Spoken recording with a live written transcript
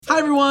Hi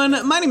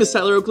everyone, my name is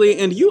Tyler Oakley,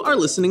 and you are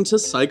listening to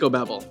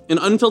Psychobabble, an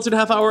unfiltered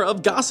half hour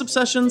of gossip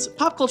sessions,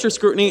 pop culture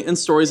scrutiny, and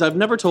stories I've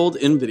never told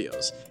in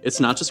videos. It's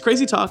not just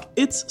crazy talk,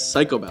 it's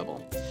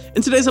Psychobabble.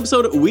 In today's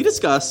episode, we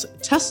discuss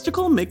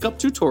testicle makeup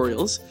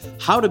tutorials,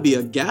 how to be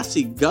a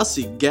gassy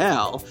gussy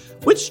gal,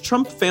 which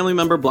Trump family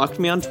member blocked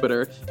me on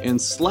Twitter,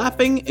 and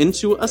slapping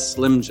into a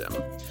Slim Jim.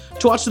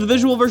 To watch the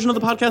visual version of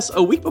the podcast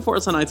a week before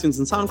it's on iTunes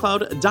and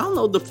SoundCloud,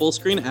 download the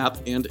Fullscreen app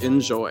and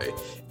enjoy.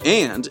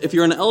 And if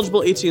you're an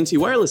eligible AT&T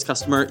Wireless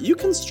customer, you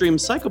can stream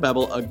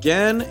Psychobabble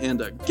again and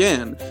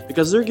again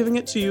because they're giving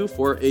it to you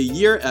for a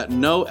year at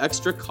no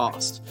extra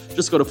cost.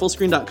 Just go to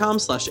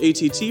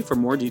fullscreen.com/ATT for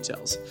more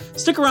details.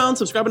 Stick around,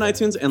 subscribe on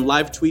iTunes, and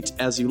live tweet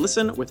as you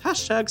listen with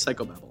hashtag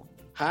Psychobabble.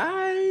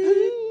 Hi.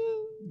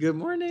 Good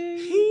morning.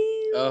 Hey.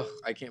 Oh,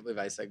 I can't believe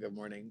I said good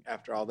morning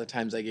after all the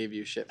times I gave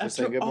you shit for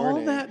After saying good all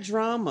morning. that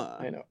drama.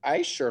 I know.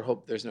 I sure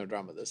hope there's no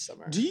drama this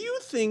summer. Do you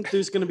think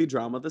there's going to be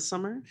drama this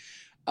summer?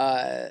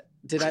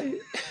 Did I?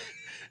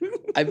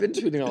 I've been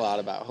tweeting a lot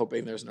about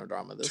hoping there's no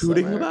drama this summer.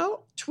 Tooting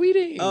about?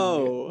 Tweeting.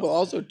 Oh. Well,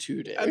 also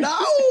tooting.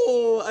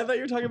 No! I thought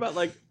you were talking about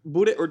like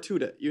boot it or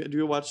toot it. Do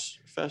you watch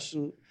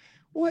fashion?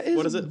 What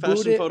is it? boot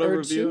Fashion it photo or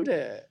review? toot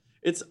it?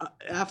 It's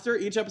after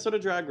each episode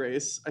of Drag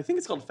Race. I think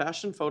it's called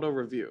Fashion Photo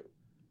Review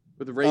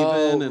with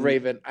Raven. and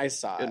Raven. I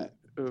saw and, it.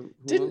 who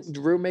Didn't else?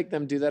 Drew make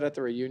them do that at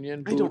the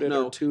reunion? I don't Boot it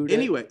know. or toot it?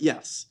 Anyway,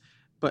 yes,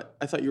 but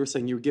I thought you were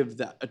saying you would give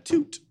that a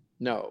toot.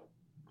 No.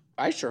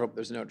 I sure hope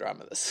there's no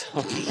drama this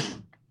summer.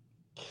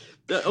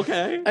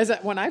 Okay, As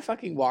when I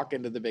fucking walk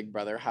into the Big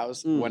Brother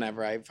house,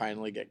 whenever I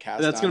finally get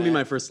cast, that's gonna on be it,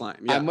 my first line.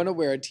 Yeah. I'm gonna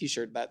wear a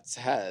T-shirt that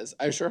says,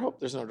 "I sure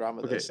hope there's no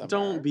drama Okay, this summer."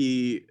 don't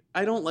be.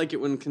 I don't like it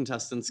when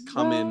contestants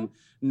come in Well,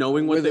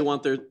 knowing what with they it-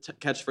 want their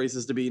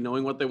catchphrases to be,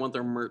 knowing what they want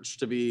their merch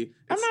to be.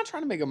 I'm It's- not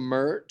trying to make a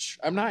merch.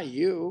 I'm not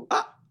you.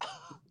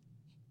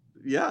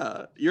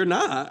 Yeah, you're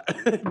not,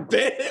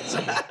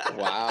 bitch.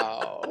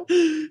 Wow.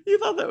 You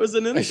thought that was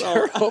an I insult.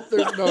 sure hope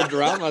there's no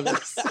drama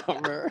this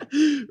summer.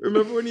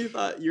 Remember when you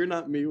thought "you're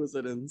not me" was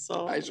an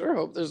insult? I sure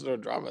hope there's no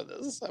drama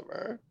this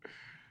summer.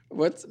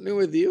 What's new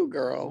with you,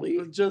 girlie?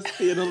 Just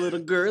being a little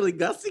girly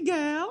gussy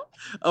gal.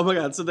 Oh my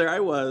god! So there I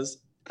was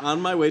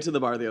on my way to the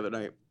bar the other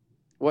night.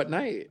 What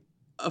night?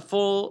 A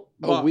full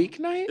A bar.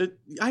 weeknight?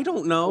 I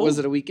don't know. Was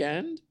it a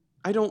weekend?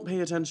 I don't pay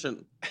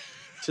attention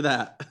to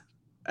that.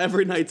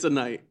 Every night's a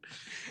night.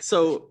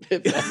 So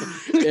If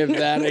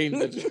that ain't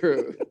the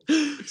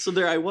truth. So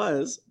there I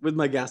was with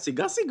my gassy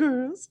gussy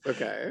girls,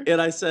 Okay.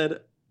 and I said,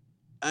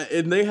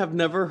 and they have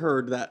never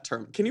heard that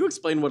term. Can you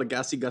explain what a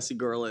gassy gussy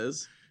girl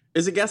is?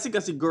 Is it gassy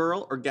gussy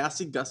girl or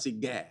gassy gussy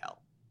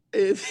gal?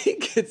 I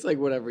think it's like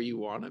whatever you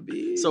want to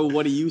be. So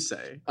what do you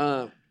say?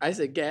 I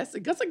said, "Gassy,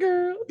 gussy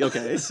girl."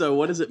 Okay, so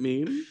what does it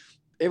mean?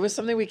 It was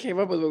something we came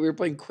up with when we were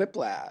playing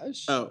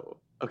Quiplash. Oh,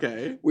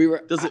 okay. We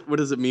were What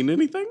does it mean?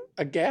 Anything?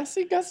 a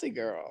gassy, gussy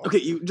girl. Okay,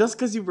 you just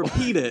because you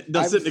repeat it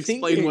doesn't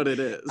explain thinking- what it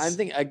is. I'm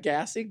thinking a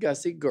gassy,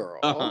 gussy girl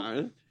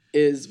Uh-huh.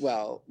 is,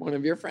 well, one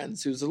of your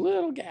friends who's a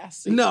little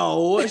gassy.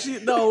 No,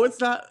 it's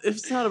not.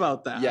 It's not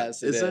about that.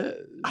 Yes, it is.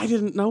 I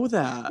didn't know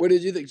that. What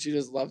did you think? She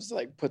just loves to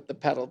like put the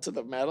pedal to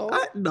the metal?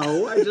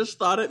 No, I just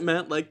thought it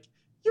meant like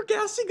you're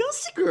gassy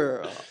gussy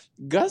girl.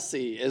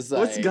 Gussy is like.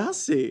 What's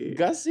gussy?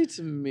 Gussy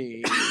to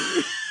me.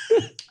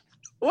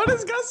 What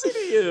is gussy to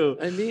you?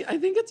 I mean, I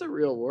think it's a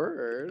real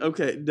word.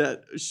 Okay,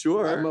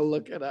 sure. I'm going to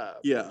look it up.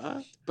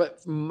 Yeah,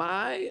 But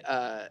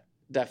my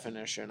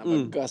definition of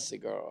a gussy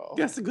girl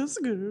gassy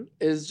gussy girl.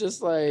 is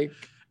just like,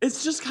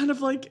 It's just kind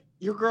of like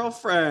your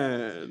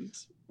girlfriend.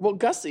 well,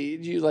 gussy,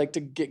 do you like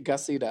to get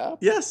gussied up?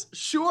 Yes,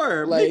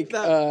 sure. Like, Make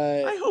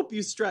that. I hope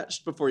you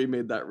stretched before you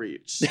made that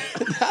reach.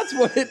 that's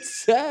what it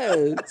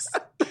says.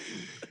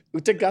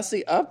 To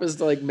gussy up is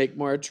to like make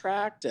more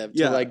attractive, to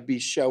Yeah. like be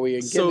showy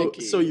and So-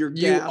 gimmicky. so you're you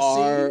gassy?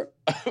 are.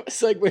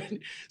 It's like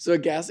a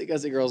gassy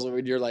gussy girls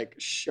when you're like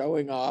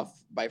showing off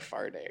by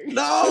farting.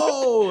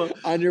 No.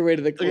 On your way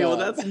to the club. Okay, well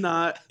that's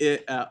not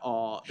it at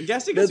all.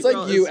 Gassy That's gussy like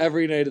girl you is-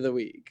 every night of the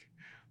week.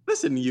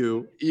 Listen,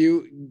 you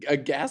A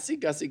gassy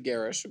gussy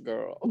garish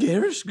girl.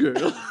 garish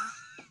girl.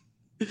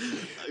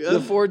 The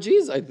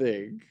 4Gs, I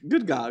think.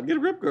 Good God, get a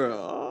grip,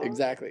 girl.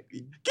 Exactly.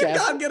 Good Gassy-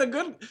 God, get a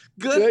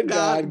good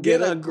God,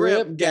 get a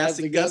grip,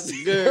 gassy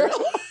gussy girl.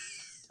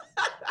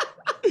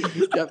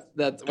 Yep,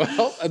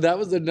 that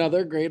was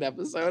another great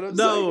episode of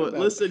No, Psycho.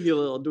 listen, you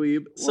little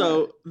dweeb.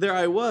 So there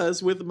I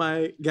was with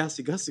my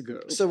gassy gussy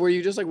girl. So were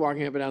you just like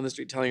walking up and down the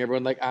street telling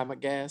everyone like I'm a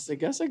gassy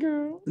gussy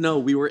girl? No,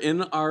 we were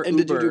in our And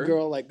Uber. did you do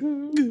girl like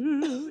girl?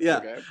 Yeah,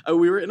 Okay.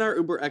 We were in our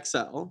Uber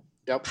XL,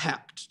 Yep.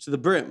 packed to the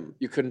brim.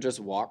 You couldn't just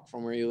walk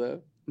from where you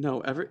live?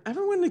 No,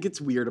 everyone gets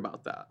weird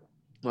about that.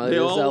 Well, They it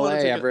is all LA. wanna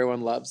take a-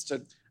 Everyone loves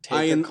to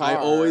take a car. I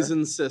always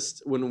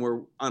insist when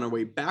we're on our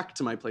way back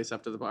to my place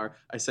after the bar,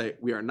 I say,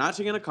 we are not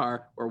taking a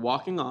car. We're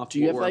walking off. Do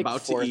you have, we're like, about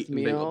to fourth eat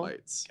bagel meal?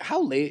 bites.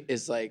 How late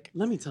is like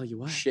Let me tell you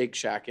why. Shake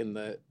Shack in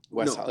the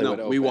West no, Hollywood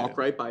no, open? we walk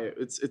right by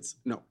it.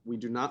 No, we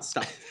do not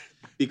stop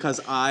because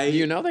I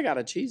You know they got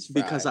a cheese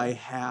fry. because I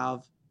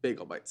have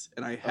bagel bites,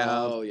 and I have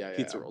Oh, yeah,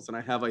 pizza yeah. rolls, and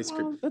I have ice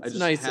cream. Well, I that's just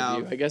nice have,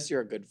 of you. I guess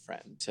you're a good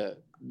friend to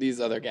these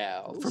other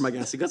gals. For my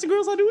gassy gussy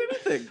girls, I'll do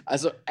anything.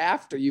 So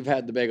after you've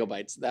had the bagel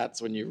bites,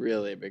 that's when you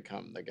really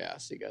become the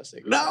gassy girl.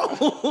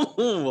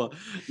 No,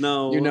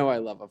 no. You know I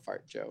love a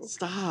fart joke.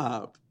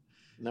 Stop.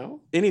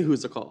 No? Any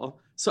who's a call.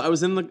 So I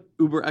was in the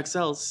Uber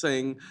XL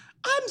saying,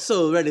 I'm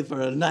so ready for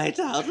a night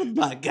out with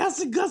my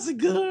gassy gussy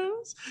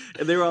girls.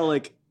 And they were all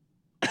like,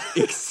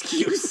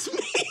 excuse me.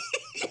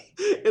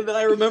 And then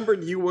I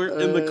remembered you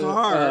weren't in the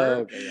car.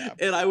 Okay, yeah.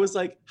 And I was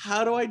like,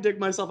 how do I dig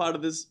myself out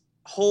of this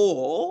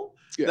hole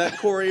that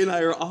Corey and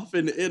I are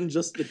often in,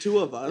 just the two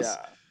of us?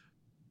 Yeah.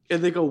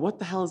 And they go, what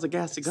the hell is a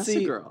gassy gussy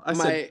See, girl? I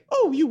said,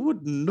 oh, you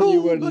wouldn't know.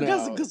 You wouldn't a know.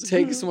 gassy gussy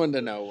Takes girl. one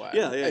to know one.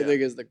 Yeah, I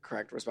think is the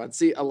correct response.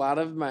 See, a lot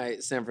of my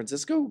San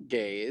Francisco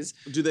gays,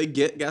 Do they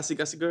get gassy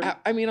gussy girl?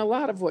 I mean, a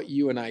lot of what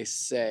you and I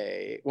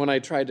say, when I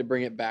tried to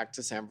bring it back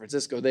to San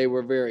Francisco, they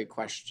were very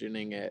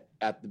questioning it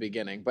at the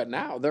beginning. But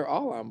now they're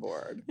all on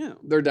board. Yeah.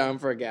 They're down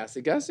for a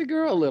gassy gussy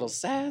girl, a little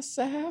sass.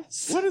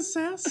 What is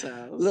sass?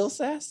 Little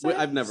sass. Wait,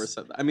 I've never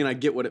said that. I mean, I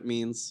get what it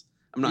means.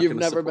 I'm not. You've gonna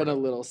never support been a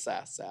it. little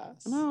sass.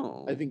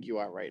 No. I think you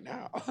are right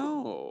now.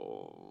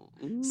 No.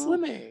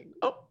 Slimming.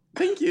 Oh,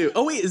 thank you.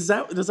 Oh wait, does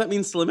that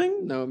mean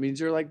slimming? No, it means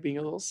you're like being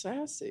a little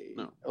sassy.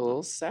 No. A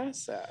little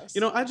sass.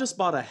 You know, I just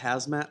bought a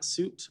hazmat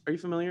suit. Are you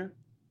familiar?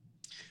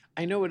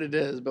 I know what it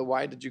is, but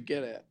why did you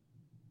get it?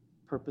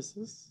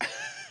 Purposes,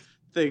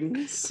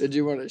 things. Did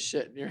you want to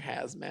shit in your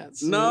hazmat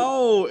suit?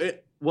 No.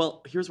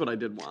 Well, here's what I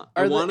did want.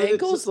 I Are the wanted it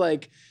ankles to-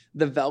 like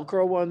the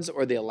Velcro ones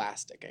or the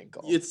elastic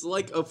ankle? It's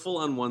like a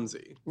full-on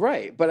onesie.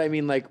 Right, but I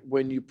mean, like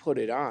when you put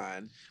it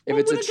on, if Well,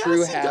 it's a when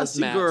true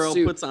gassy hazmat girl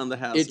suit, puts on the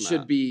hazmat, it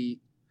should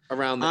be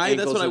around the ankles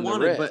That's what I and the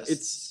wanted, but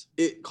wrists.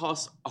 it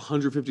costs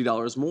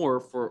 $150 more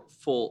for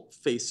full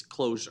face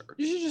closure.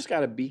 You should just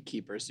got a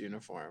beekeeper's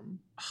uniform.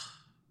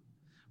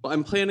 Well,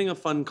 I'm planning a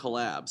fun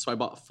collab, so I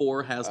bought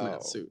 4 hazmat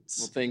Oh, suits.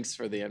 Well, thanks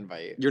for the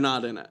invite. You're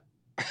not in it.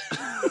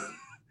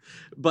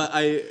 But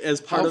as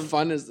part How of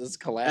fun is this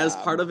collab? as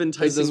part of Is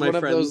enticing this my one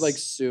friends, of those like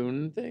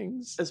soon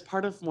things? as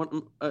part of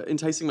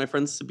enticing my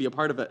friends to be a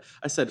part of it,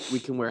 I said we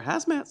can wear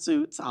hazmat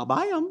suits. I'll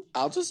buy them.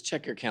 I'll just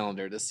check your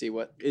calendar to see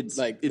what It's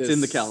like it's this in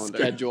the calendar.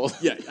 schedule.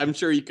 Yeah, I'm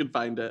sure you can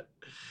find it.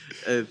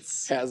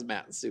 It's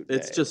Hazmat suit.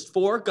 it's day. just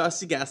 4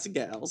 gassy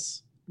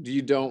gals.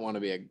 You don't want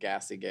to be a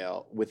gassy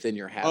gal within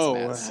your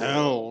hazmat suit.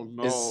 no!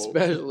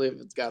 Especially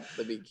if it's got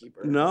the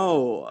beekeeper.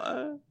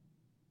 No.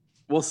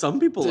 Well, some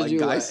people Did like you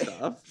guy like-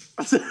 stuff.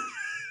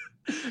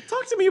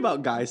 Talk to me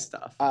about guy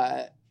stuff.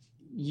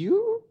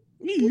 You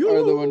You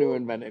are the one who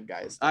invented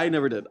guys. I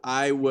never did.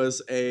 I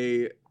was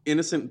a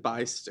innocent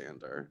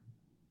bystander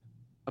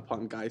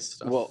upon guy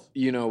stuff. Well,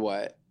 you know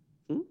what?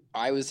 Hmm?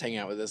 I was hanging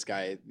out with this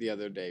guy the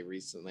other day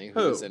recently who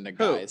Who? was into Who?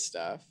 guy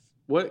stuff.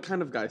 What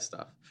kind of guy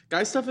stuff?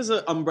 Guy stuff is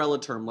an umbrella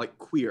term, like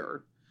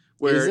queer.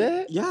 Where, Is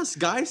it? Yes,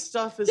 guy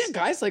stuff is. Yeah,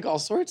 guys like all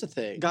sorts of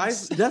things.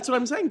 Guys, that's what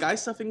I'm saying. Guy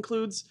stuff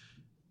includes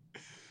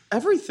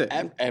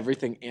everything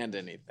everything and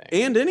anything.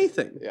 and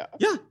anything. yeah.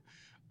 Yeah.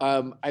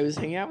 I was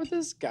hanging out with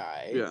this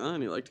guy. Yeah,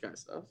 and you liked guy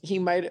stuff.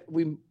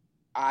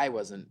 I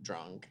wasn't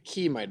drunk.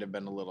 He might have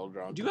been a little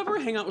drunk. Do you ever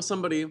hang out with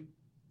somebody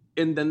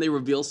and then they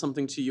reveal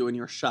something to you and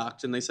you're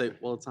shocked and they say,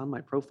 "Well, it's on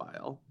my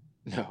profile."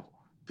 No.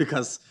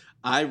 Because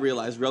I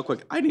realized real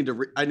quick, I need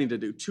to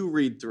do 2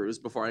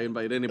 read-throughs before I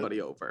invite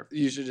anybody over.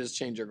 You should just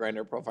change your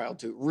Grindr profile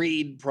to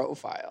read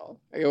profile.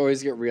 I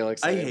always get real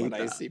excited hate when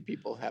I that. see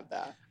people have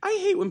that. I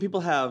hate when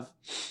people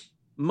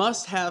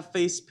must have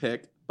face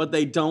pic, but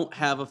they don't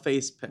have a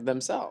face pic.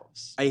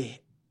 Themselves.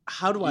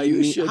 How do I You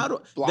mean, should how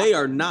do block they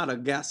them. are not a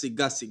gassy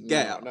gussy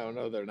gal.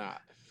 No, they're not.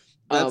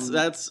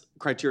 That's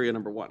criteria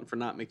number 1 for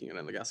not making it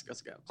in the gassy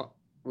gussy gal club.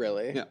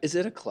 Really? Yeah. Is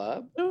it a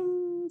club?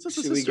 It's just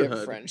a Should we sisterhood.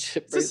 get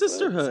friendship It's a bracelets?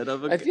 sisterhood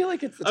of I feel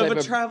like it's the type a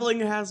of traveling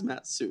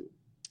hazmat suit.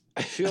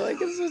 I feel like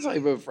it's the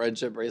type of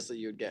friendship bracelet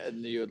you'd get,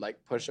 and you would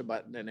like push a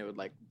button and it would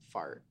like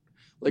fart,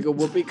 like a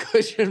whoopee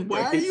cushion.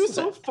 Why are you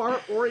so bracelet.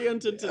 far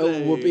oriented A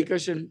today? whoopee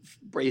cushion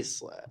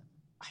bracelet?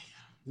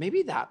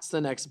 Maybe that's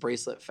the next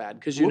bracelet fad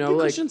because you Whoopee know,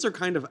 like cushions are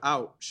kind of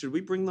out. Should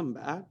we bring them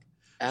back?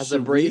 as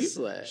Should a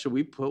bracelet. Should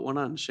we put one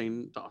on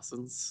Shane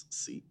Dawson's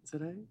seat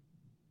today?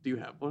 Do you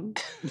have one?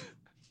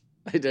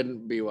 I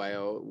didn't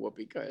BYO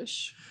whoopee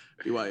cush.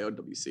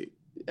 BYOWC.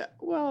 Yeah.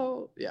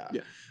 Well, yeah.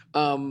 Yeah.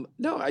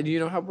 No, you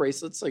know how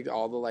bracelets, like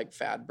all the like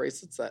fad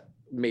bracelets that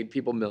made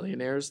people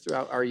millionaires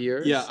throughout our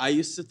years? Yeah, I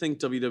used to think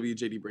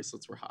WWJD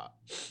bracelets were hot.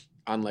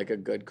 On like a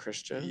good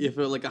Christian. If it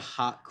was like a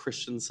hot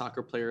Christian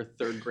soccer player,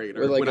 3rd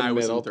grader, With, like, when a I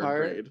was in middle 3rd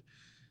part? grade.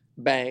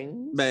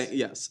 Bangs.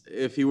 Yes,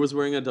 if he was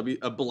wearing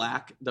a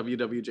black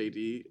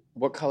WWJD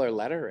What color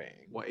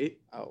lettering? white,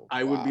 Oh,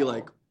 I would be wow.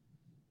 like,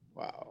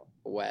 wow,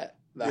 wet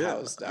the yeah,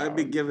 house down. I'd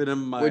be giving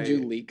him my. Would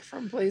you leak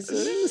from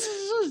places?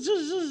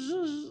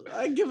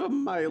 I give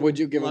him my. Would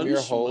you give him your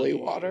lunch holy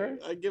money. water?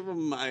 I give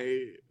him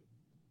my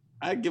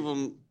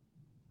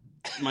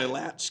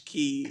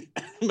Latchkey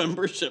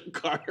membership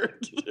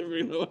card. If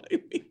you know what I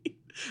mean.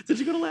 Did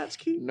you go to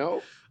Latchkey?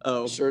 Nope.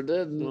 Oh, Sure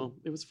did. well,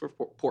 it was for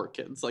poor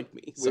kids like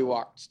me. We so.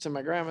 walked to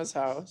my grandma's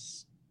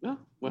house. Oh,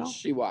 well,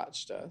 She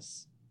watched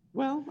us.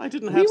 well, I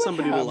didn't We have would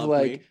somebody to have, love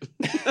like- me.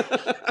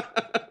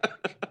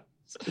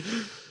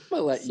 I'm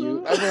gonna let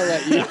you. I'm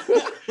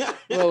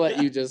gonna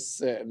let you just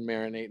sit and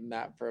marinate in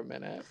that for a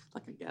minute.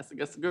 Like I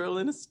guess a girl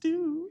in a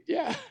stew.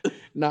 Yeah,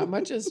 not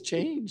much has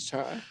changed,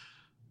 huh?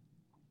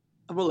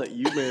 I'm gonna let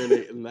you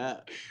marinate in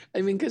that.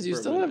 I mean, because you For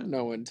a still have minute.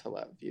 no one to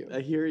love you. I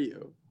hear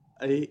you.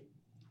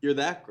 You're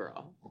that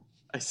girl.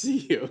 I see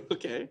you.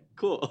 Okay,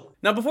 cool.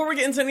 Now, before we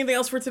get into anything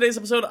else for today's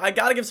episode, I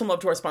gotta give some love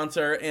to our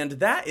sponsor, and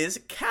that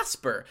is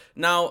Casper.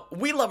 Now,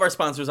 we love our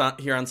sponsors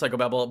here on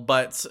Psychobabble,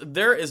 but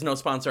there is no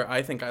sponsor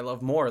I think I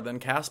love more than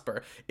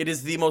Casper. It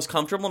is the most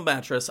comfortable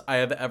mattress I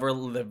have ever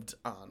lived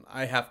on.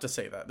 I have to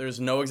say that. There's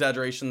no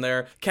exaggeration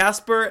there.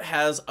 Casper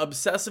has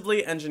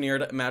obsessively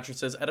engineered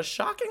mattresses at a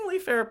shockingly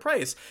fair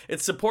price.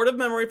 It's supportive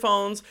memory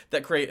foams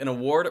that create an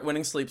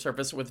award-winning sleep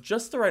surface with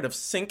just the right of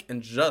sink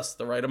and just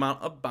the right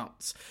amount of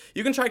bounce.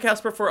 You can try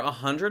Casper for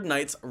 100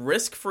 nights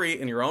risk-free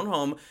in your own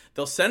home.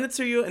 They'll send it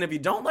to you, and if you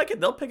don't like it,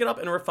 they'll pick it up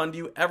and refund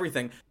you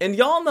everything. And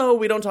y'all know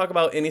we don't talk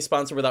about any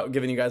sponsor without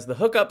giving you guys the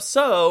hookup,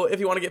 so if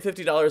you want to get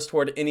 $50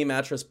 toward any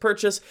mattress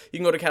purchase, you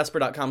can go to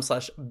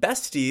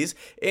casper.com/besties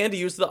and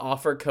use the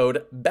offer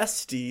code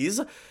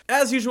BESTIES.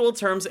 As usual,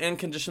 terms and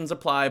conditions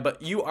apply,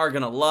 but you are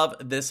gonna love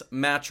this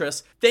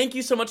mattress. Thank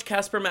you so much,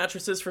 Casper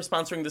Mattresses, for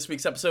sponsoring this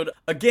week's episode.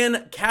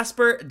 Again,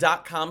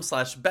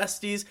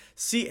 casper.com/besties,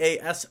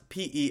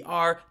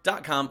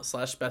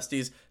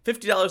 casper.com/besties,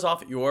 $50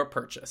 off your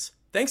purchase.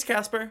 Thanks,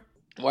 Casper.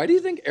 Why do you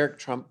think Eric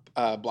Trump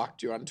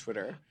blocked you on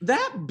Twitter?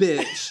 That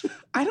bitch.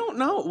 I don't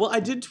know. Well, I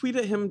did tweet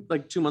at him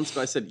like 2 months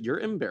ago. I said, "You're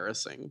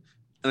embarrassing."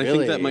 And I think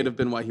that Really? might have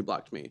been why he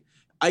blocked me.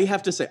 I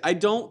have to say, I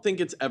don't think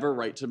it's ever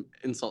right to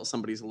insult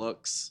somebody's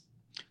looks.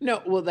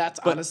 No, well, that's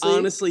But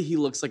honestly, he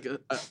looks like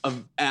a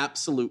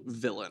absolute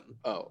villain.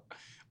 Oh,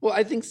 well,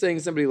 I think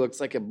saying somebody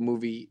looks like a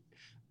movie,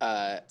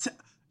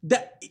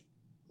 That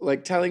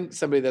like telling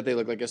somebody that they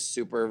look like a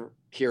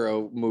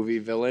superhero movie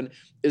villain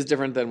is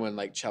different than when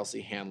like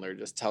Chelsea Handler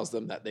just tells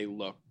them that they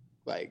look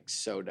like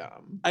so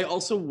dumb. I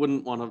also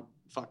wouldn't want to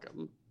fuck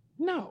him.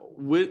 No.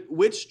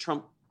 Which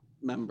Trump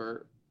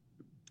member?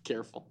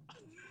 Careful.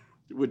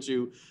 Would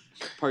you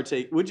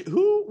partake?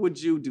 Who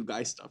would you do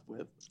guy stuff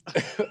with?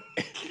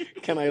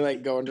 Can I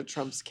like go into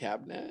Trump's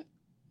cabinet?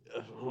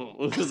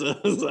 Is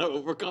that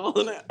what we're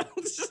calling it?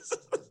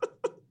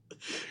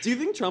 Do you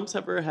think Trump's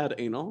ever had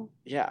anal?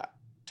 Yeah,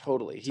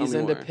 totally. Tell He's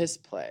me into more. piss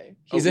play.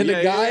 Oh, He's into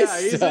guy stuff.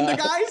 He's into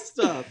guy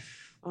stuff.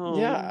 Oh,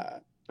 Yeah.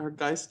 Our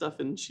guy stuff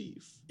in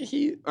chief.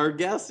 He Our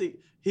gassy.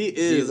 He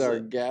is. he's our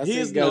gassy, he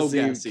is no gussy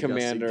gassy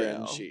commander in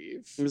gal.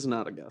 chief. He's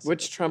not a gassy.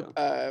 Which gassy Trump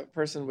gal.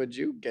 person would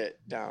you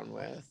get down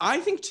with? I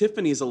think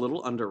Tiffany's a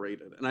little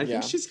underrated, and I Yeah.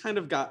 think she's kind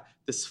of got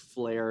this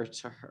flair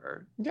to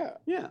her. Yeah.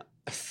 Yeah,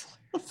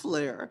 a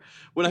flair.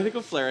 When I think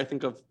of flair, I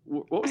think of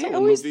what was I that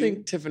one always movie?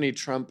 think Tiffany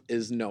Trump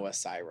is Noah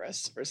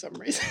Cyrus for some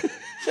reason.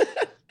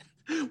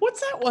 What's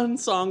that one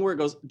song where it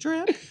goes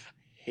drip?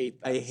 hate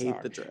that I hate song.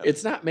 the drip.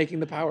 It's not making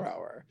the Power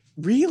Hour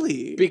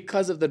Really?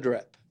 because of the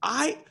drip.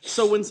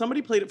 So when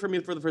somebody played it for me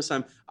for the first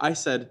time, I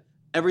said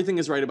everything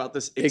is right about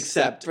this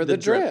Except for the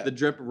drip. The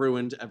drip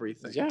ruined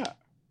everything. Yeah,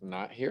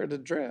 not here to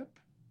drip.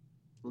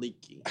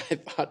 Leaky. I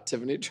thought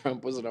Tiffany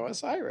Trump was Noah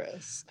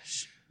Cyrus.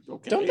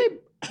 Okay. Don't they?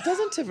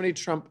 Doesn't Tiffany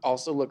Trump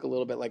also look a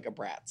little bit like a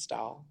Bratz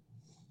doll?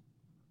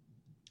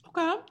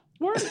 Okay.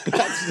 Word.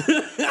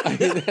 I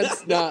mean,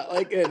 that's not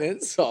like an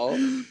insult.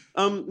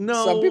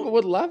 No. Some people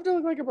would love to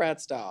look like a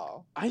Bratz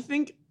doll. I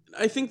think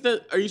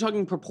that. Are you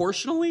talking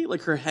proportionally?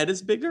 Like her head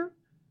is bigger,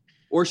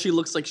 or she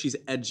looks like she's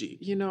edgy.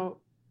 You know,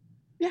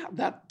 yeah.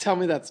 Tell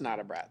me that's not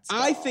a Bratz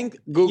doll. I think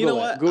Google you know it.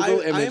 what?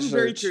 Google I image am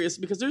very search. curious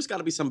because there's got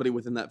to be somebody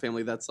within that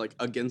family that's like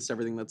against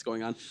everything that's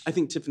going on. I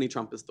think Tiffany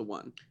Trump is the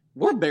one.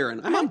 Or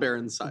Barron. I'm on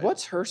Barron's side.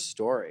 What's her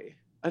story?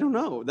 I don't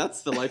know.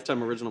 That's the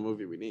Lifetime original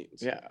movie we need.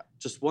 Yeah,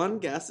 Just one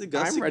gassy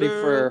gussy I'm ready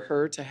girl for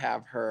her to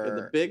have in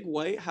the her big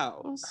white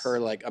house. her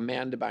like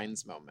Amanda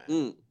Bynes moment.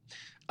 Mm.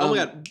 Oh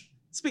my Um, god.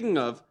 Speaking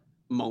of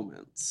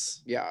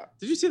moments, Yeah.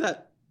 did you see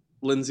that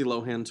Lindsay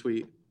Lohan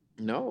tweet?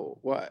 No.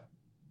 What?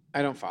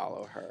 I don't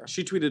follow her.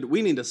 She tweeted,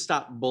 "We need to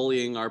stop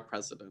bullying our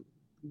president.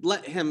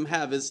 Let him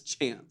have his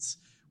chance.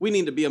 We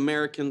need to be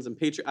Americans and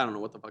patriot." I don't know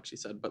what the fuck she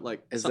said, but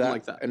like Is something that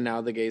like that. And now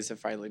the gays have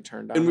finally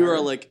turned on. And we were her?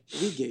 all like,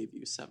 "We gave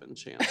you 7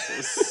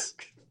 chances.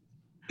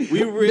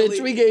 We really,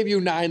 Bitch, we gave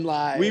you 9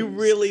 lives. we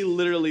really,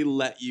 literally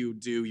let you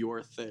do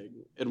your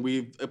thing, and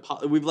we've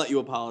let you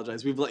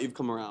apologize. We've let you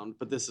come around,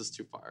 but this is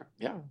too far.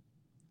 Yeah.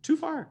 Too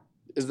far.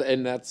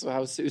 And that's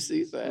how Sue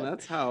sees it. And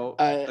that's how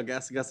Uh, a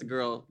gassy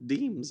girl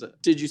deems it.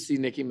 Did you see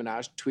Nicki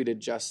Minaj tweeted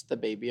just the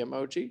baby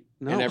emoji?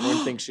 No. And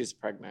everyone thinks she's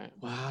pregnant.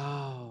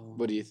 Wow.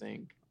 What do you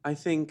think? I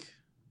think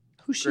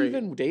Who's she Great.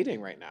 even dating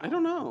right now? I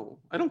don't know.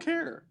 I don't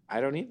care. I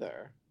don't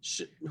either.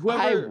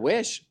 Whoever I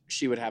wish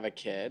she would have a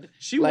kid.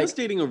 she like- was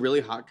dating a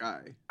really hot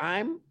guy.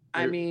 I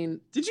Or-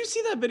 mean, Did you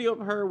see that video of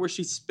her where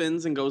she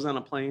spins and goes on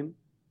a plane?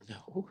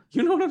 no.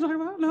 You know what I'm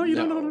talking about? No, you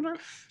don't know what I'm No.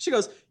 talking about? She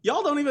goes,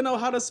 "Y'all don't even know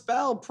how to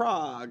spell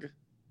Prague."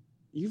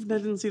 You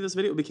didn't see this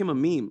video? It became a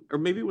meme. Or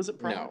maybe was it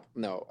Prague?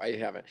 No, I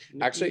haven't.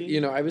 Nicki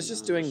Actually, I was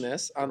just doing Minaj,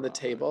 this on the Prague.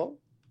 table.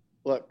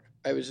 Look,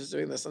 I was just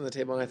doing this on the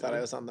table and I thought I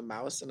was on the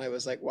mouse and I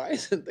was like, why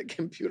isn't the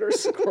computer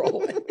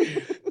scrolling?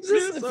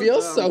 It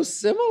feels so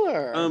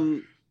similar.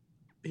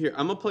 Here,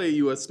 I'm gonna play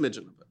you a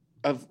smidgen of it.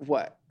 Of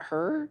what?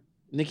 Her?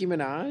 Nicki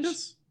Minaj?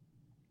 Yes.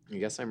 I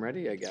guess I'm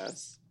ready, I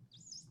guess.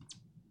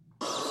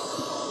 Attention!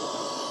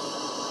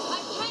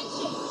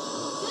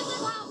 This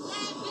is how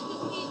bad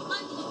bitches need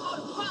London to go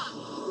to Prague.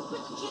 You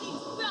bitches can't even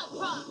spell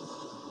Prague.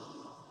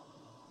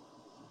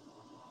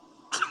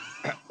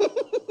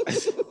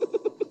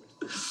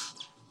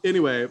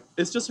 Anyway,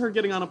 it's just her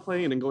getting on a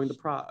plane and going to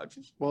Prague.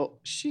 Well,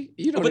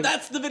 you don't. But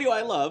that's the video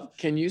I love.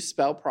 Can you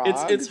spell Prague?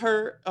 It's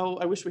her. Oh,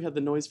 I wish we had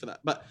the noise for that.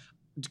 But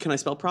can I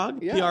spell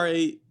Prague? Yeah.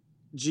 Prague.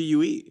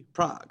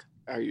 Prague.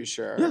 Are you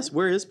sure? Yes.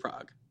 Where is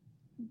Prague?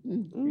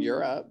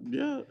 Europe.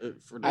 Yeah.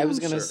 I was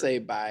gonna say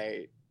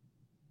by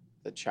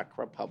the Czech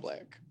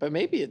Republic, but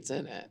maybe it's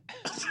in it.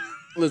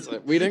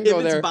 Listen, we didn't go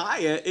if there. it's by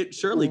it, it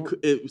surely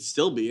could it would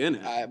still be in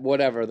it.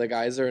 Whatever. The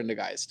guys are into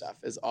guy stuff.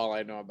 Is all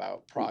I know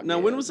about Prague. Now,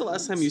 when was the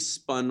last time you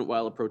spun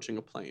while approaching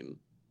a plane?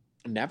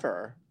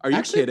 Never. Are you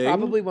Actually, kidding?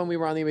 Probably when we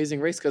were on The Amazing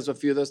Race, because a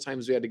few of those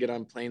times we had to get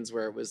on planes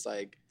where it was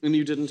like. And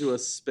you didn't do a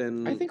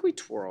spin? I think we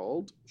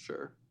twirled.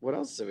 Sure. What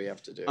else did we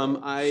have to do?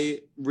 I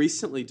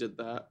recently did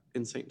that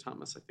in St.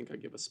 Thomas. I think I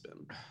gave a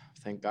spin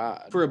Thank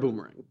God. for a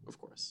boomerang, of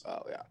course.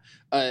 Oh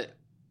yeah.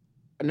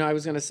 No, I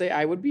was gonna say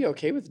I would be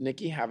okay with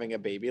Nicki having a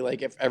baby.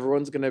 Like if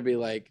everyone's gonna be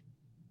like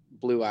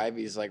Blue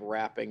Ivy's like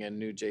rapping in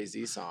new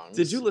Jay-Z songs.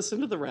 Did you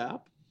listen to the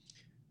rap?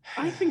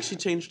 I think she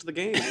changed the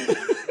game.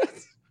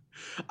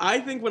 I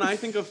think when I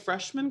think of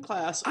freshman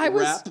class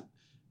rap,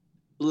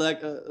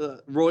 like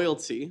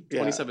royalty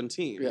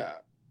 2017. Yeah,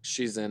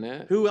 she's in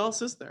it. Who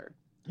else is there?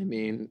 I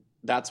mean,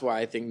 that's why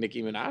I think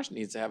Nicki Minaj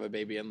needs to have a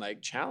baby and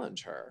like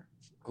challenge her.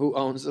 Who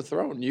owns the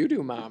throne? You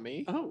do,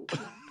 mommy. Oh.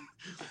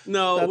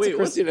 No, That's wait.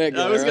 Christina Aguilera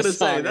I was gonna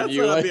song, say and that's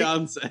you not like-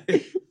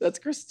 Beyonce. That's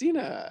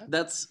Christina.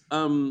 That's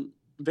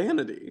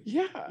Vanity.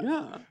 Yeah.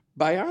 Yeah.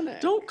 Bionic.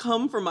 Don't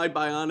come for my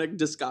Bionic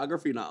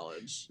discography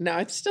knowledge. Now,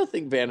 I still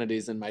think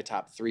Vanity's in my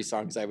top 3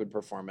 songs I would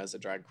perform as a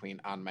drag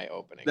queen on my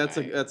opening That's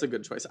night. a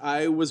good choice.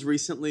 I was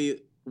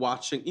recently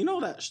watching. You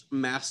know that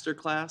master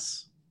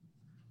class.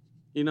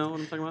 You know what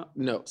I'm talking about?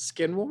 No,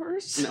 Skin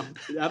Wars? No,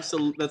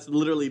 absolutely. That's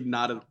literally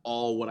not at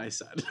all what I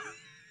said.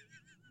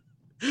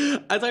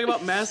 I talk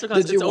about masterclass.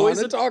 Did you It's always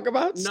want to talk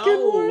about No, Skin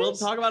Wars? we'll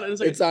talk about it in a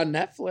second. It's on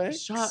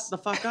Netflix. Shut the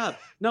fuck up.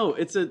 No,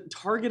 it's a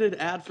targeted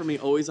ad for me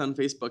always on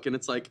Facebook, and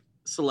it's like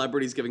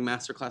celebrities giving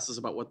masterclasses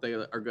about what they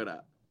are good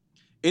at.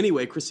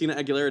 Anyway, Christina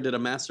Aguilera did a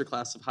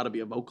masterclass of how to be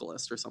a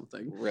vocalist or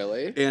something.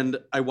 Really? And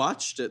I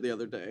watched it the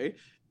other day,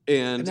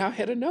 and Now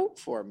hit a note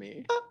for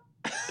me.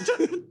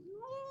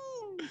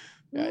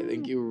 Yeah, I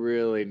think you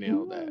really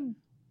nailed it.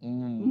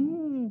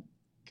 Mm.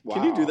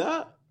 Can you do Wow.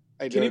 that?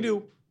 I Can you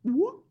don't- do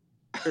whoop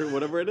or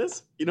whatever it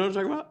is? You know what I'm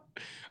talking about?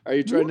 Are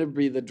you trying to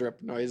be the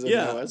drip noise in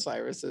Yeah. Noah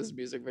Cyrus's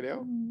music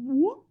video?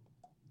 Whoop.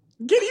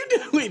 Can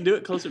you do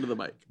it closer to the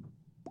mic?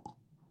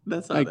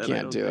 That's not I it,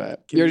 can't don't do think.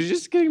 it. Can You're you,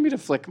 just getting me to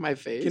flick my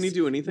face. can you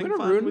do anything I'm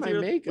gonna fun ruin with my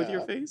your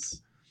makeup.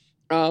 face?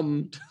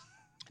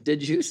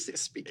 Did you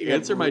speaking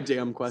Answer of, my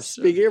damn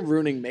question. Speaking of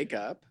ruining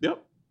makeup,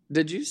 Yep.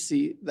 did you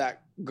see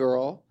that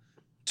girl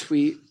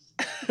tweet?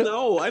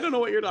 No, I don't know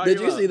what you're talking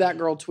Did about. you see that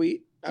girl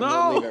tweet? I'm No.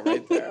 gonna leave it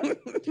right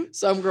there.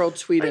 Some girl Are you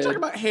tweeted. talking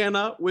about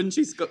Hannah when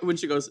she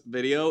goes,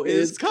 video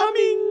Is is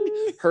coming?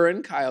 Her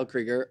and Kyle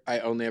Krieger, I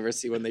only ever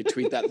see when they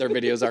tweet that their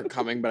videos are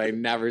coming, but I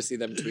never see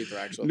them tweet their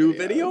actual New videos.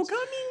 video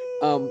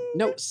coming.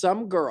 No,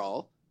 some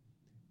girl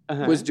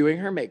Uh-huh. was doing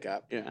her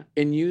makeup Yeah.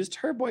 and used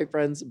her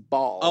boyfriend's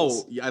balls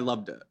Oh, yeah, I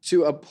loved it.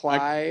 to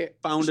apply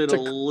Found it to, a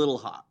little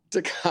hot.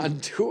 to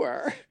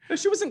contour. No,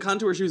 she wasn't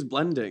contour, she was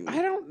blending.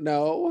 I don't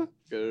know.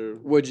 Uh,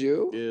 Would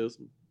you? Yes.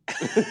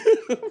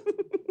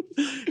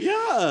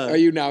 Yeah. Are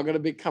you now going to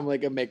become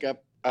like a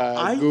makeup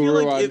I feel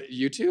guru like on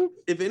YouTube?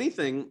 If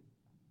anything,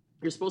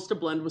 you're supposed to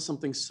blend with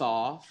something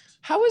soft.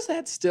 How is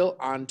that still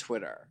on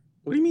Twitter?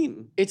 What do you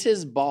mean? It's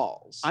his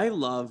balls. I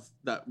love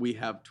that we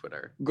have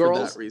Twitter for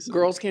that reason.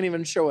 Girls can't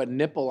even show a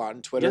nipple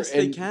on Twitter. Yes,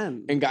 they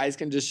can. And guys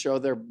can just show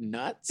their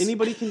nuts.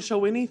 Anybody can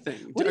show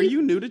anything. What Are do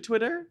you new to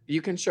Twitter?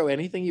 You can show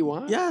anything you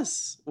want?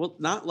 Yes. Well,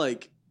 not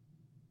like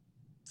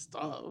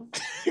stuff.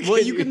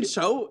 Well, you can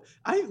show.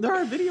 There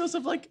are videos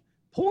of like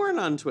porn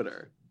on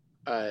Twitter.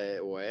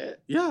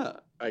 What? Yeah.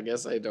 I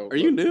guess I don't. Are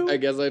you new? I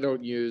guess I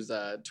don't use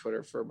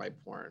Twitter for my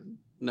porn.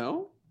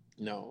 No.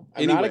 No.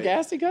 I'm not a Anyway.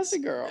 gassy gussy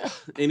girl.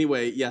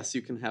 Anyway, yes,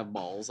 you can have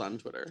balls on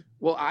Twitter.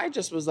 Well, I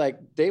just was like,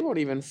 they won't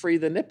even free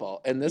the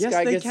nipple. And this Yes,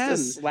 guy they gets can. to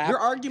slap Your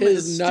argument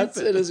his is nuts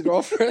stupid. in his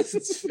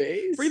girlfriend's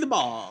face. Free the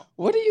ball.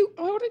 What do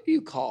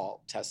you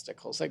call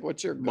testicles? Like,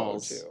 what's your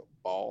Balls. go-to?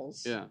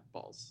 Balls? Yeah,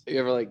 balls. You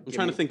ever like? I'm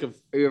trying to think of.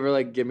 Are you ever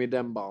like, give me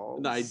them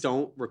balls? No, I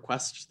don't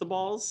request the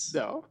balls.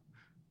 No.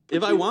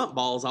 If I want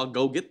balls, I'll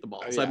go get the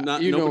balls. Oh, yeah. I'm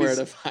not. You know where nobody's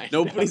to find.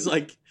 nobody's them.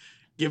 like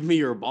give me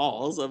your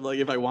balls. I'm like,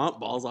 if I want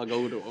balls, I'll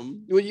go to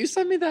them. Well, you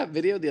sent me that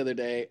video the other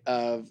day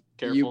of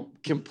Careful. you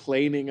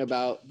complaining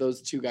about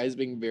those two guys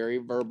being very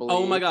verbally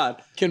Oh my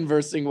God.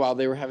 conversing while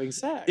they were having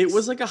sex. It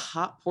was like a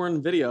hot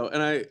porn video.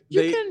 And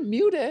You can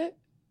mute it.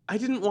 I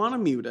didn't want to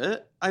mute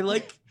it. I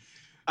like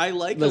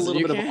Listen, a little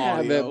bit of you can't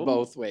audio. have it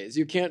both ways.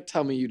 You can't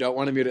tell me you don't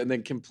want to mute it and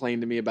then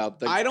complain to me about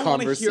the I don't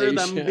want to conversation.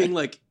 hear them being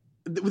like,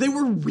 they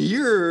were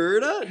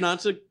weird.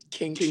 Not to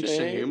kink kink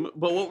shame,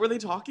 but what were they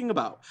talking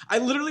about? I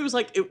literally was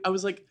like, I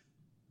was like,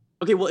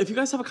 okay, well, if you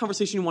guys have a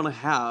conversation you want to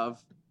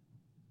have,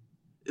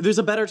 there's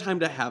a better time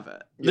to have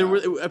it.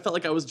 I felt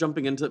like I was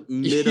jumping into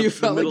You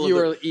felt like you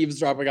were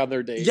eavesdropping on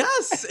their date.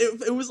 Yes,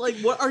 it was like,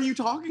 what are you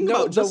talking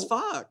about? Just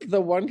fuck.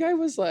 The one guy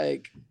was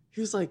like,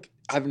 He was like,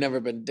 I've never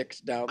been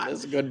dicked down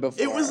this good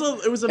before. it was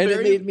a and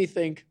very. it made me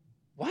think,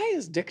 why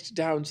is dicked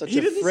down such He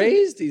a didn't say-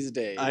 phrase these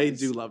days? I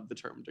do love the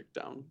term dick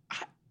down.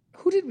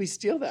 Who did we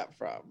steal that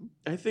from?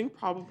 I think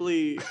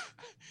probably.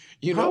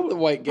 You know the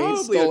white gays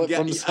probably stole a it ga-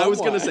 from someone. I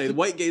was gonna say the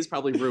white gays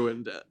probably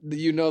ruined it.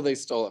 You know they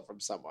stole it from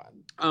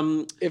someone.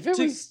 If it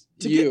To- was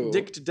to you, get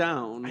dicked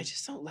down. I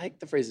just don't like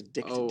the phrase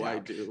dicked down. I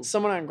do.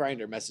 Someone on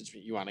Grindr messaged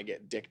me, you want to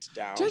get dicked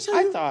down. Did I tell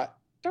I you- thought,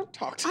 don't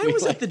talk to I me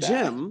was like at the that.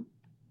 gym,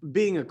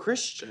 being a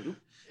Christian,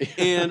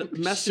 and I'm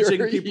messaging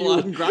sure people you-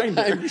 on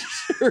Grindr. I'm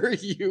sure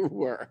you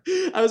were.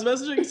 I was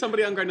messaging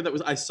somebody on Grindr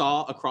that I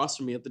saw across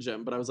from me at the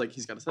gym, but I was like,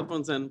 he's got his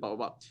headphones in, blah,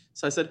 blah, blah.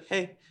 So I said,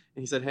 hey.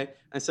 And he said, hey.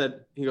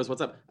 He goes,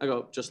 what's up? I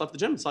go, just left the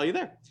gym, saw you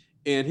there.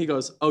 And he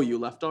goes, oh, you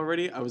left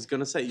already? I was going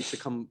to say, you should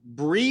come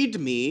breed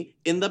me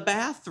in the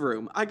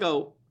bathroom. I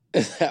go,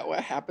 Is that what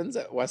happens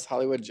at West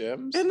Hollywood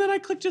gyms? and then I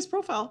clicked his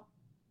profile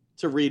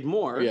to read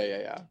more.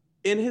 Yeah.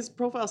 And his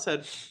profile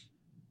said,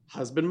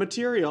 husband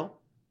material.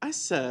 I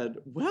said,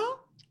 well,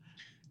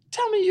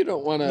 Tell me you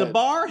don't want the to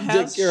bar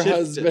has dick your shifted.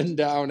 husband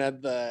down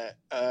at the...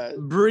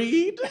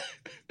 Breed?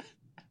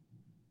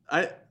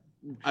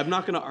 I'm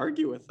not going to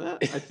argue with that.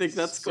 I think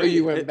that's So great.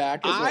 you went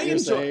back is what you're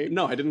saying?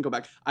 No, I didn't go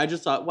back. I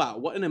just thought, wow,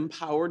 what an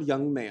empowered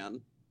young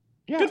man.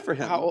 Yeah. Good for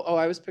him.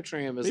 I was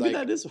picturing him as Maybe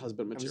like... that is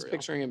husband I was material.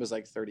 picturing him as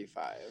like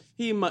 35.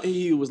 He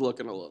was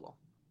looking a little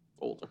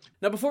older.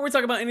 Now, before we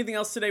talk about anything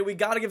else today, we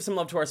got to give some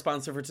love to our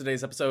sponsor for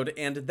today's episode,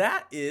 and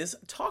that is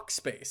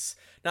Talkspace.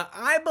 Now,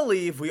 I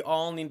believe we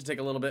all need to take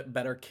a little bit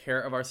better care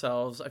of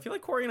ourselves. I feel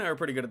like Corey and I are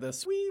pretty good at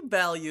this. We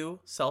value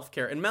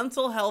self-care, and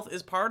mental health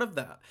is part of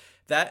that.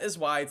 That is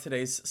why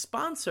today's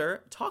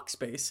sponsor,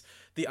 Talkspace,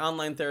 the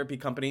online therapy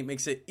company,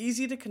 makes it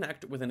easy to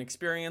connect with an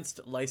experienced,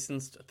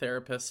 licensed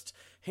therapist,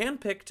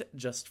 handpicked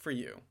just for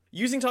you.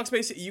 Using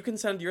Talkspace, you can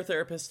send your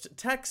therapist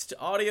text,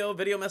 audio,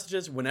 video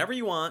messages whenever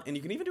you want, and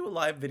you can even do a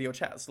live video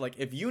chat. So, like,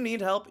 if you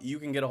need help, you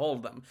can get a hold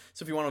of them.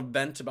 So if you want to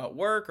vent about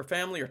work or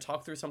family or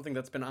talk through something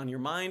that's been on your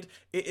mind,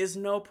 it is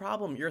no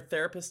problem. Your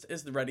therapist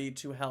is ready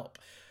to help.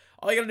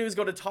 All you gotta do is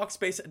go to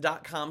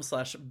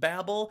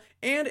Talkspace.com/Babbel,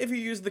 and if you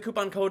use the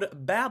coupon code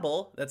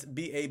BABBLE, that's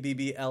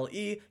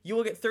BABBLE, you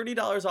will get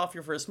 $30 off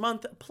your first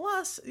month,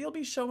 plus you'll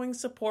be showing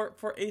support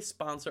for a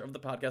sponsor of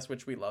the podcast,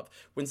 which we love.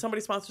 When somebody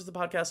sponsors the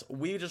podcast,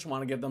 we just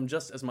want to give them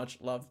just as much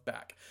love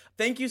back.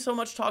 Thank you so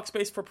much,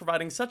 Talkspace, for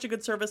providing such a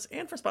good service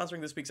and for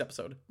sponsoring this week's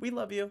episode. We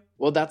love you.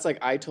 Well, that's like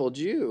I told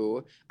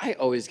you. I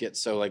always get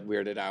so like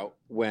weirded out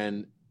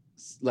when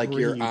like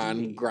you're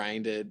on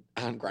Grindr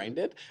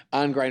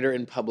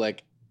in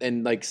public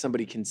and like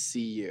somebody can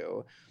see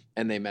you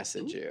and they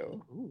message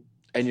you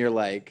and you're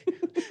like,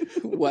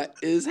 what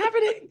is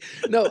happening?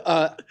 No,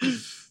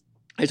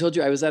 I told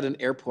you I was at an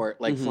airport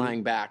like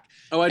flying back.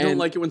 Oh, I don't And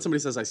like it when somebody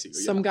says I see you.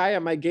 Some guy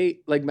at my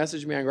gate like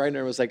messaged me on Grindr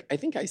and was like, I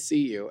think I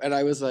see you. And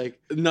I was like,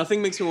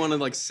 Nothing makes me want to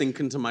like sink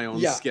into my own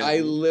skin. I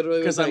literally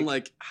was 'Cause I'm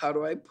like, how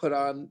do I put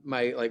on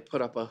my like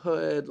put up a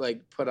hood,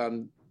 like put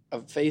on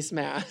a face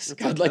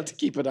mask? I'd like to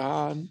keep it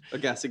on. a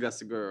gassy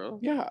girl.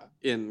 Yeah.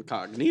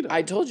 Incognito.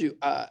 I told you,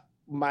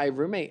 my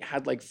roommate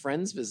had like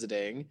friends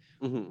visiting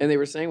Mhm. and they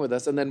were staying with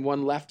us, and then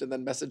one left and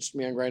then messaged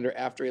me on Grindr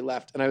after he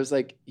left. And I was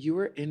like, you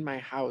were in my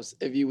house.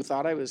 If you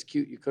thought I was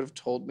cute, you could have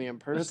told me in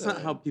person. That's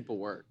not how people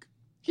work.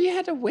 He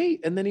had to wait,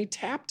 and then he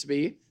tapped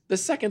me the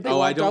second they I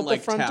walked don't out like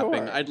the front tapping.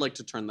 door. I'd like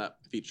to turn that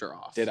feature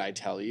off. Did I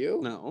tell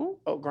you? No.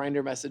 Oh,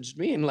 Grindr messaged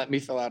me and let me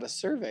fill out a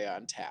survey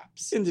on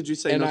taps. And did you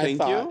say And no I thank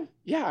thought, you?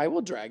 yeah, I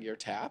will drag your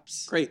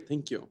taps. Great,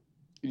 thank you.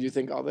 You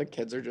think all the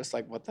kids are just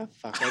like, what the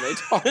fuck are they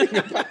talking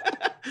about?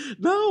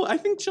 No, I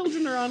think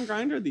children are on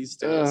Grindr these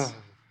days. Ugh,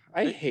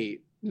 I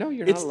hate. No,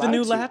 you're not It's the allowed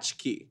new to.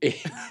 latchkey.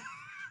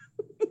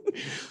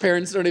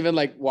 Parents don't even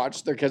like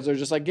watch their kids. They're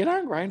just like, get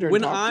on Grindr and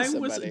When talk I to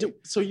was somebody.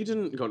 so you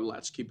didn't go to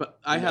latchkey, but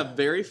I have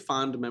very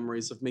fond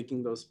memories of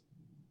making those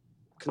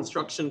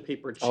construction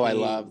paper chains. Oh, I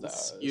love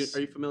those.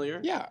 Are you familiar?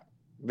 Yeah,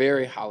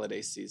 very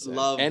holiday season.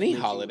 Love Any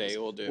making holiday those.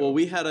 will do. Well,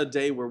 we had a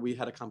day where we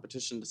had a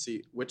competition to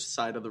see which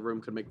side of the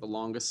room could make the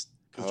longest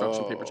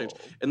construction paper change,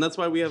 and that's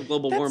why we have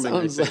global That warming.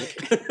 I sounds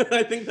think.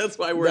 I think that's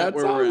why we're at that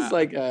where we're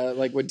sounds at.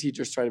 like when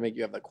teachers try to make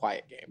you have the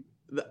quiet game.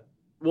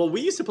 Well,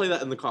 we used to play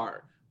that in the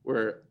car,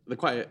 where the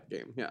quiet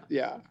game. Yeah.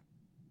 Yeah,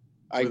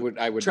 I would.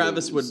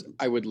 Travis lose. would-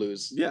 I would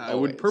lose. Yeah, I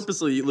would always.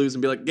 purposely lose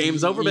and be like,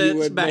 "Game's over, You bitch.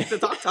 would Back to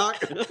make-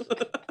 talk."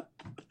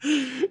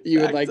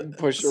 You would like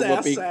push your Sass,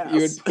 whoopee. sass.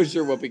 You would push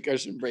your whoopee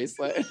cushion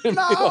bracelet. And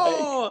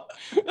No!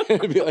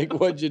 be like,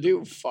 "What'd you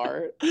do?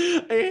 Fart?"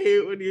 I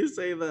hate when you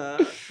say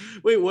that.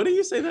 Wait, what do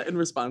you say that in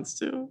response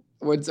to?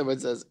 When someone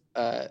says,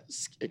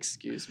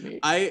 "Excuse me,"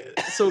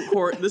 So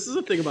Corey, this is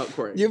the thing about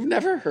Corey. you've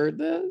never heard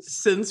this.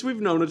 Since we've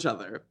known each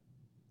other,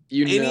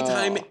 You know.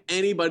 anytime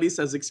anybody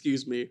says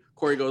 "excuse me,"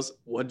 Corey goes,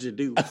 "What'd you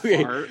do?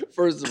 Okay, Fart?"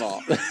 first of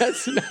all,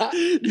 that's not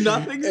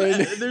Nothing's.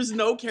 and- There's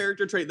no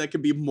character trait that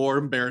could be more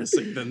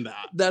embarrassing than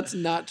that. That's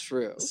not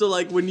true. So,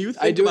 like, when you I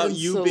think do it about in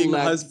you being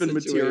select husband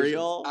situations.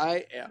 material,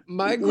 I am.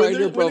 My when Grinder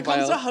it comes to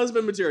profile.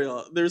 husband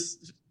material,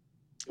 there's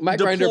My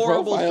Grinder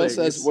deplorable profile things.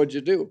 says, "What'd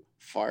you do?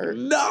 Fart?"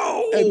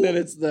 no. And then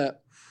it's the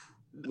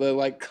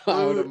like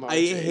cloud Ooh, emoji. I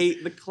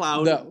hate the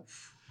cloud. No,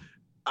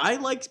 I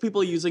liked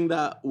people using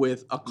that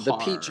with a car. the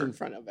peach in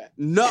front of it.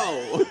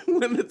 No,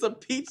 when it's a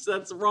peach,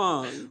 that's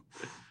wrong.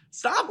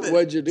 Stop it.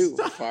 What'd you do?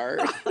 Stop.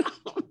 Fart?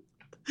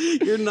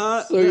 You're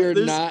not. So you're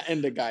there's- not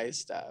into guy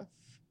stuff.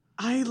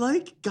 I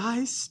like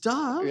guy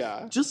stuff.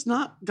 Yeah. Just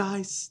not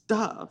guy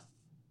stuff.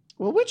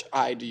 Well, which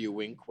eye do you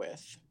wink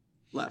with?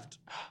 Left.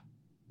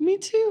 Me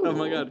too. Oh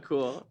my god,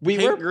 cool. We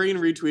Hank were- Green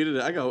retweeted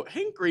it. I go,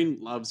 Hank Green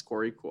loves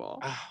Corey Cool.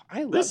 Ah,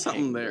 I love There's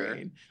something Hank there.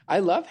 Green. I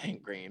love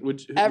Hank Green.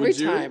 would Every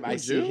you? time I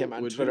Would see you? him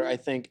on Would Twitter, you? I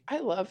think I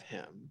love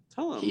him.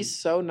 Tell him. He's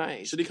so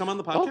nice. Should he come on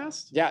the Oh,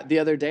 podcast? yeah, the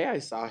other day I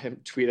saw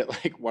him tweet at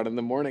like 1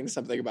 a.m.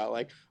 something about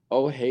like,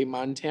 "Oh hey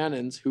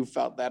Montanans, who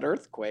felt that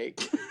earthquake?"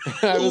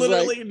 And I was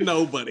Literally like,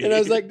 nobody. and I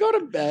was like, "Go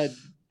to bed,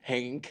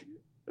 Hank."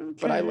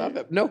 But I love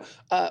him. No,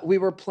 we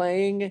were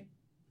playing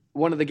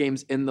one of the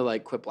games in the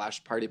like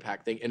Quiplash party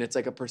pack thing, and it's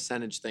like a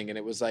percentage thing, and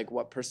it was like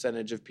what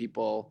percentage of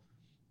people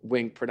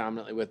wink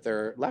predominantly with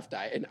their left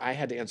eye, and I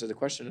had to answer the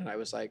question, and I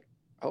was like,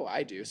 "Oh,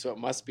 I do, so it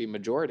must be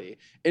majority."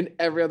 And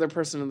every other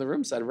person in the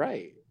room said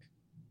right.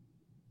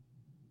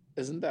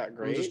 Isn't that I'm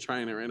great? just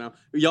trying it right now.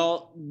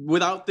 Y'all,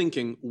 without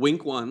thinking,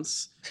 wink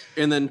once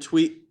and then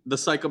tweet the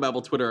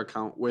Psychobabble Twitter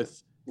account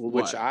with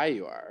Which what? eye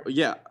you are,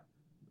 Yeah.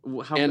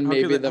 How, and how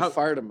maybe could the how-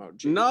 fart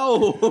emoji.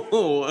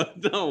 No,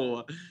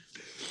 no.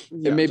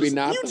 Yeah, maybe just,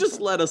 not You the just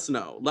fart. let us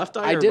know. Left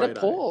eye I or did right a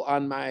eye? poll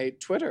on my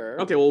Twitter.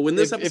 Okay, well, when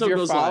this if episode you're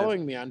goes following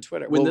live, me on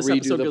Twitter, when we'll this redo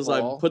episode the goes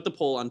poll. live, put the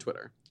poll on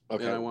Twitter.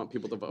 Okay. And I want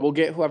people to vote. We'll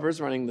get whoever's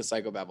running the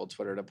Psychobabble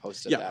Twitter to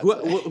post it. yeah,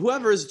 that day.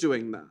 whoever is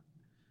doing that.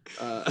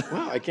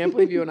 Wow, I can't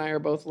believe you and I are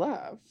both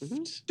left.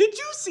 Did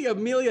you see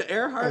Amelia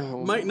Earhart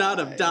Oh might not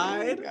my have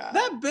died? God.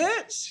 That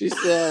bitch. She's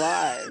still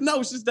alive.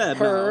 No, she's dead.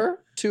 Her,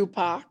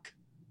 Tupac,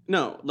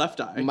 No,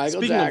 left eye.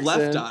 Michael Speaking Jackson, of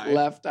left eye.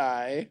 left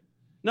eye.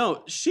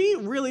 No, she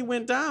really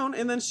went down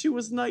and then she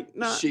was like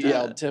not She dead.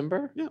 yelled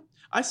timber. Yeah.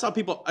 I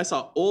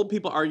saw old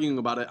people arguing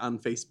about it on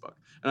Facebook.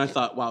 And I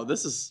thought, wow,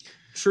 this is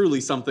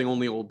truly something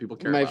only old people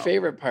care My about.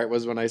 favorite part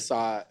was when I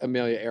saw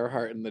Amelia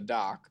Earhart in the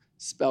doc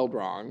spelled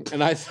wrong,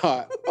 and I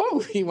thought, oh,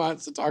 he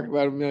wants to talk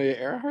about Amelia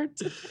Earhart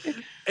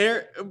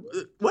today.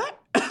 What?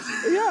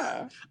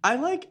 Yeah, I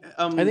like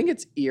I think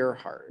it's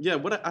Earhart. yeah,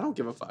 what I don't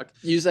give a fuck.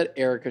 You said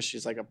Erica,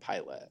 she's like a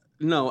pilot.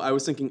 No, I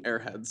was thinking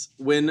Airheads.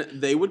 When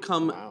they would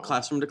come Wow.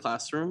 classroom to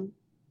classroom.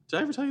 Did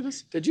I ever tell you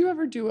this? Did you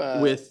ever do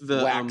a With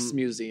the, wax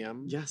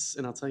museum? Yes,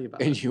 and I'll tell you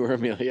about And it. you were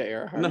Amelia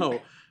Earhart? No.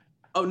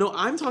 Oh no,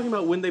 I'm talking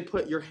about when they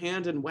put your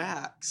hand in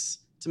wax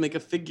to make a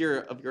figure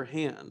of your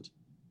hand.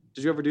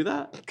 Did you ever do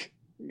that?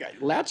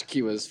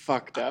 Latchkey was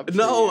fucked up. for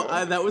No,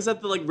 you. that was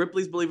at the like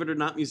Ripley's Believe It or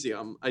Not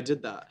museum. I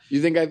did that.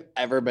 You think I've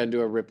ever been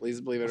to a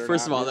Ripley's Believe It or Not?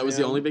 First of all, that was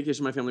the museum? only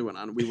vacation my family went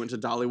on. We went to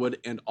Dollywood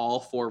and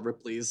all 4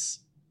 Ripley's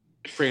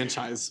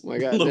franchise Oh my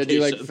god! locations. Did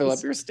you like fill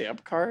up your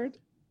stamp card?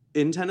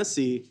 in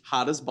Tennessee,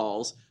 hot as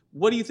balls.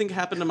 What do you think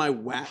happened to my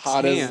wax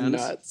Hot hand?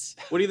 as nuts.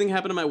 What do you think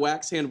happened to my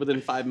wax hand within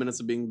 5 minutes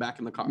of being back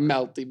in the car?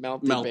 Melted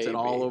Melted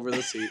all over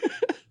the seat.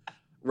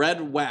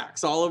 Red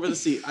wax all over the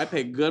seat. I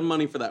paid good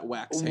money for that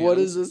wax hand. What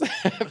does this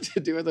have to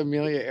do with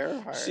Amelia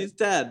Earhart? She's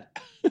dead.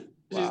 She's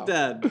Wow.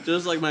 dead.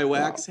 Just like my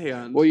wax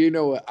hand. Well, you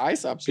know what I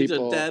saw She's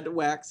people. a dead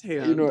wax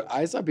hand. You know what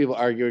I saw people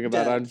arguing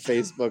about Dead. on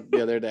Facebook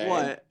the other day.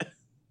 What?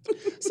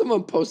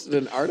 Someone posted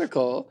an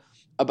article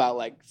about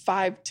like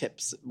 5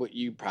 tips what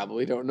you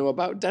probably don't know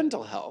about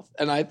dental health,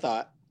 and I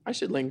thought I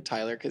should link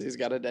Tyler because he's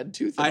got a dead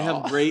tooth. And I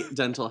all. have great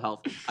dental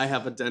health. I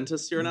have a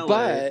dentist here in LA.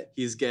 But-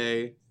 He's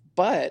gay.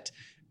 But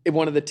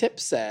one of the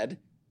tips said,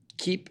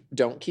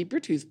 don't keep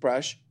your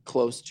toothbrush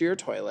close to your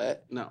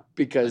toilet No, I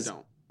because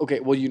don't. okay,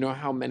 well you know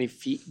how many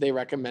feet they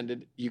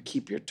recommended you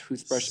keep your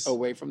toothbrush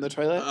away from the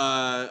toilet?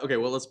 Okay,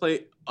 well, let's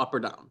play up or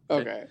down.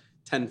 Okay,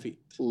 10 feet.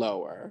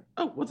 lower.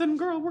 Oh, well then,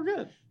 girl, we're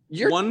good.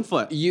 You're 1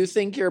 foot. You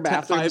think your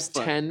bathroom's 5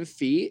 foot. 10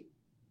 feet?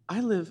 I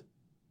live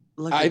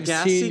like I've a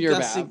gassy, seen your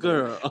gussy bathroom.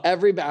 girl.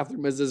 Every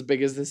bathroom is as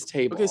big as this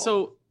table. Okay,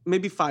 so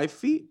maybe 5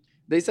 feet?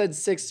 they said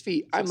 6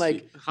 feet. I'm 6 like,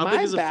 feet. How my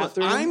big is a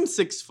bathroom. foot? I'm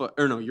 6 foot.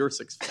 Or no, you're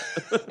 6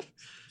 foot.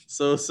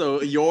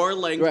 so your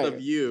length Right.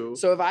 of you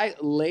So if I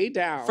lay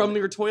down from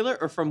your toilet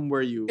or from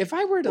where you if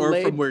I were to or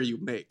lay from where you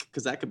make,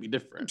 because that could be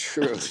different.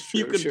 True,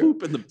 you true, could true.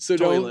 poop in the So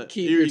toilet. don't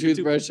keep You your can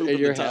toothbrush poop in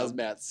your tub.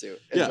 hazmat suit,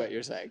 is Yeah. what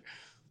you're saying.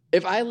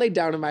 If I lay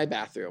down in my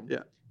bathroom, Yeah.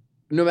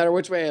 no matter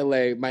which way I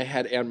lay, my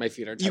head and my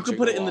feet are touching You could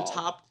put it in the wall.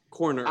 top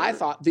corner. I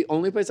thought the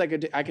only place I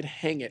could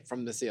hang it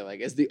from the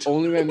ceiling is the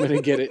only way I'm going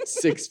to get it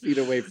 6 feet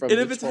away from and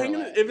the if it's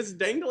toilet. if it's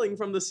dangling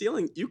from the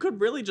ceiling, you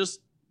could really just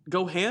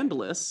go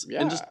handless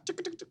and just.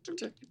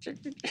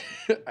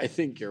 I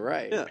think you're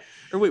right. Yeah.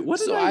 Or wait, what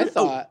did So I I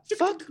thought,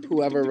 fuck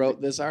whoever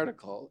wrote this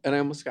article. And I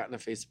almost got in a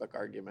Facebook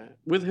argument.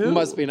 with who?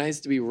 Must be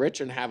nice to be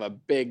rich and have a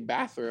big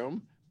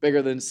bathroom,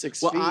 bigger than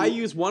 6 Well, feet. I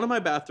use one of my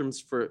bathrooms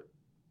for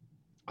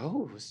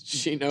Oh,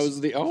 she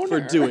knows the owner. for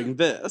doing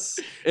this,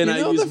 and You I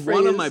know use the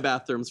one of phrase- my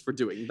bathrooms for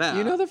doing that.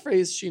 You know the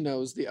phrase, she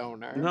knows the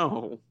owner?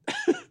 No.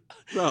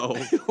 No.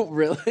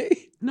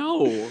 Really?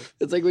 No.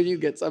 It's like when you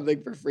get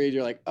something for free and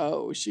you're like,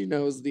 oh, she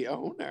knows the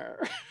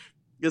owner.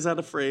 Is that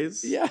a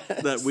phrase Yes.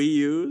 that we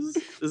use?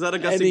 Is that a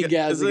Any gussy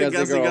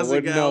gassy girl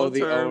would know the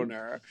term?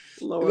 owner.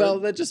 Lord. Well,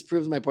 that just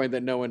proves my point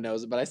that no one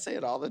knows it, but I say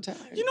it all the time.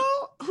 you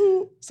know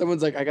who?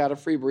 Someone's like, I got a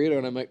free burrito,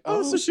 and I'm like, Oh,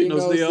 oh, so she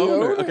knows the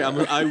owner. Okay,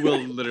 owner. I will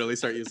literally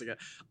start using it.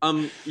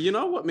 You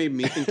know what made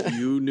me think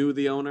you knew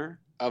the owner?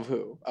 Of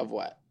who? Of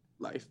what?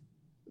 Life.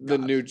 The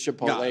God. new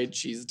Chipotle God.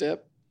 cheese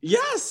dip?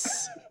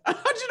 Yes. How'd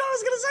you know I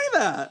was gonna say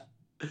that?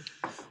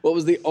 What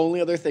was the only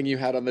other thing you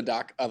had on the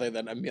dock other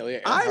than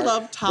Amelia Earhart? I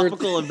love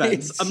topical birthday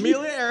events. cheese?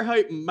 Amelia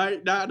Earhart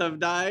might not have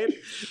died,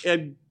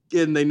 and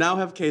they now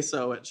have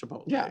queso at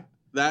Chipotle. Yeah.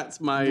 That's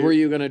my. Were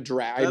you going to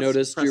drag? I That's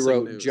noticed you pressing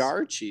wrote news.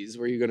 jar cheese.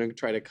 Were you going to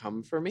try to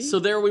come for me? So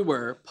there we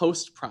were,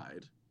 post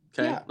Pride.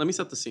 Okay, Yeah. let me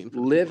set the scene. For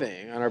the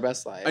living on our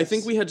best lives. I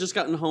think we had just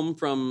gotten home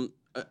from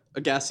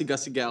a gassy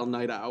gussy gal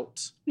night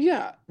out.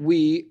 Yeah,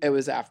 it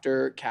was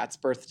after Kat's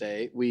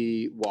birthday.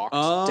 We walked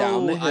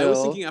down the hill. I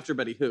was thinking after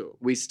Betty Who.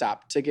 We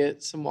stopped to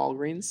get some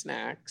Walgreens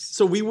snacks.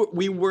 So we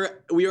were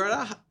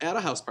at a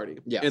house party.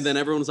 Yes. And then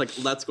everyone was like,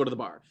 "Let's go to the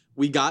bar."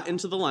 We got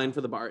into the line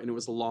for the bar, and it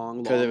was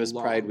long, Because it was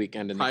long, Pride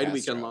weekend in the Pride Castro.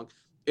 weekend long.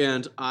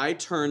 And I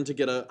turned to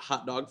get a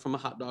hot dog from a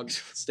hot dog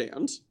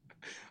stand.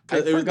 I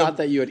It was forgot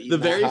that you had eaten the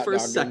very that hot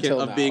first dog second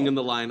until of being now. in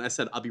the line, I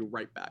said, "I'll be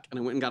right back," and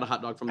I went and got a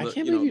hot dog from the. I can't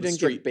you know, believe you the didn't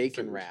street get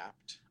bacon food.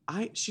 wrapped.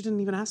 She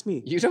didn't even ask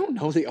me. You don't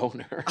know the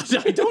owner. I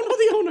don't know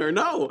the owner.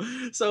 No.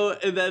 So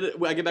and then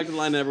I get back to the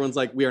line, and everyone's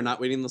like, "We are not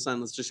waiting in the sun.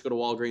 Let's just go to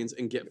Walgreens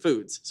and get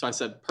foods." So I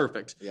said,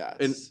 "Perfect." Yes.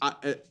 And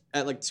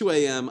at like 2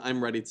 a.m.,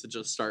 I'm ready to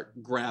just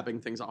start grabbing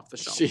things off the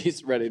shelf.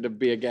 She's ready to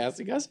be a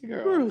gassy gussy Oh,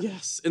 girl.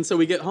 yes. And so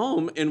we get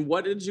home, and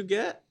what did you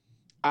get?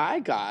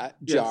 I got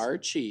Yes. jar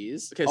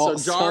cheese. Okay, so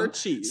jar some-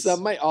 cheese.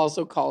 Some might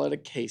also call it a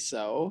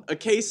queso. A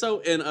queso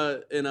in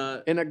a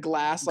In a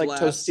glass like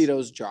Glass.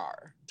 Tostitos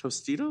jar.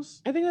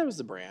 Tostitos? I think that was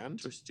the brand.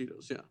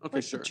 Tostitos, yeah. Okay, Like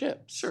the sure.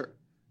 chips. Sure.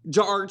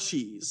 Jar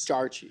cheese.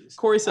 Jar cheese.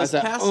 Corey I says,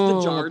 said, pass "Oh,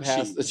 the jar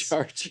pass cheese. the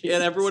jar cheese.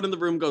 And everyone in the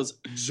room goes,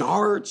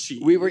 jar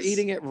cheese. We were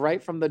eating it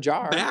right from the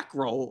jar. back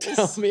rolls.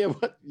 Tell me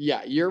what.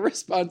 Yeah, your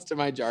response to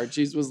my jar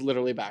cheese was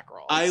literally back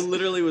rolls. I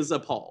literally was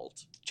appalled.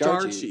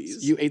 Jar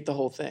cheese. You ate the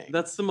whole thing.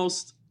 That's the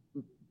most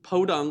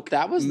podunk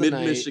That was the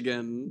night-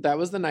 mid-Michigan. That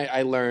was the night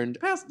I learned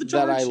Pass the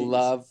jar that I cheese.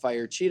 love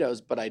fire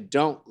Cheetos, but I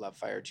don't love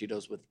fire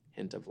Cheetos with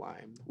hint of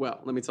lime. Well,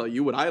 let me tell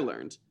you what I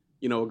learned.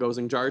 You know what goes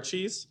in jar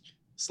cheese?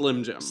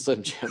 Slim Jim.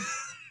 Slim Jim.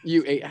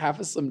 You ate half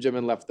a Slim Jim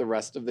and left the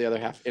rest of the other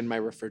half in my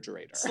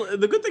refrigerator.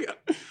 The good thing,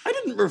 I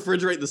didn't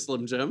refrigerate the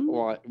Slim Jim.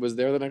 Well, it was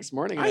there the next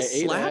morning. And I I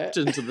ate slapped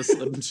it. into the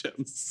Slim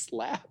Jim.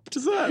 Slapped.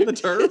 Is that the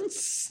term?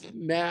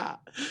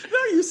 Snap. No,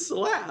 you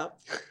slap.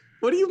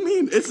 What do you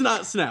mean? It's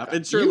not snap.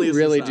 It surely you is.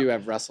 really do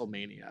have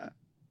WrestleMania.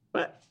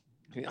 What?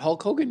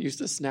 Hulk Hogan used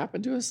to snap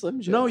into a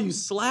Slim Jim. No, you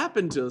slap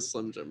into a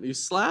Slim Jim. You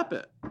slap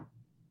it.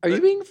 Are you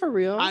being for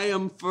real? I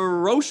am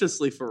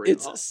ferociously for real.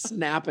 It's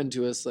snap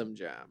into a Slim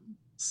Jim.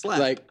 slap.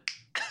 Like,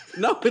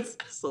 no, it's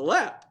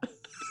slap.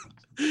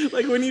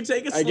 Like when you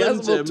take a Slim I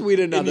guess we'll Jim tweet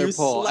and another you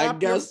poll. I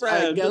slap your guess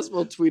friend.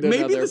 we'll tweet Maybe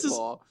another this is-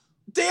 poll.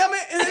 Damn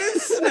it! It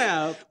is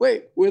snap.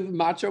 Wait, with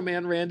Macho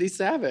Man Randy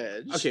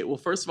Savage. Okay, well,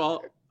 first of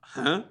all,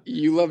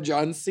 You love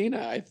John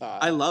Cena, I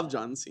thought. I love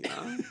John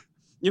Cena.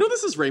 You know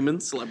this is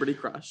Raymond's celebrity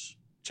crush.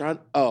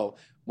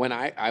 When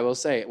I will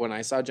say, when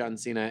I saw John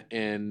Cena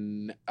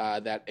in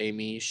that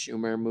Amy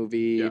Schumer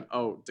movie, Yeah.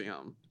 Oh,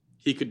 damn.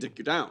 He could dick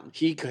you down.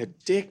 he could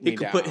dick me He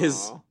could down. put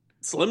his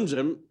Slim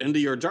Jim into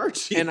your jar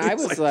cheese. And I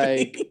was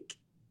like, think.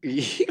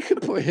 He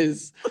could put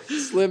his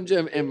Slim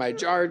Jim in my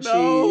jar cheese.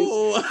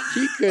 No.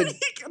 He could he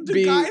could do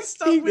be. guy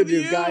stuff He could with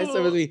do you. guy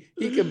stuff with me.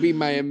 He could be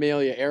my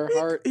Amelia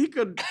Earhart. He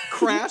could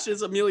crash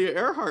his Amelia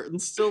Earhart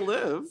and still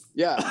live.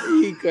 Yeah,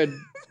 he could.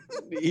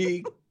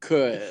 He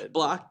could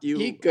Block you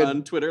He could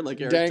on Twitter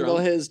like Eric dangle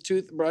Trump. his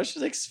toothbrush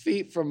 6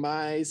 feet from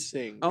my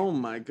sink. Oh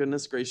my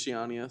goodness,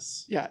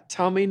 Gracianius. Yeah,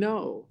 tell me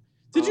no.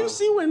 Did you Oh.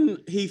 see when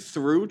he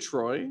threw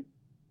Troy?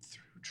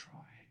 Through Troy.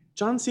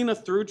 John Cena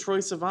threw Troy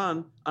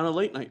Sivan on a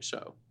late night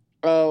show.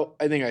 Oh,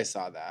 I think I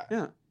saw that.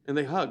 Yeah. And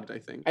they hugged, I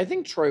think. I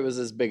think Troy was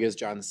as big as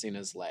John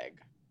Cena's leg.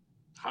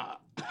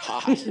 Hot.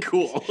 Hot.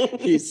 Cool.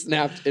 He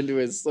snapped into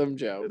his Slim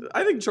Jim.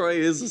 I think Troy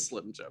is a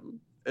Slim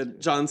Jim.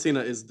 And John Cena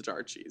is the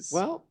jar cheese.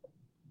 Well,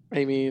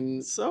 I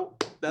mean, so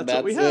that's that's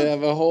what we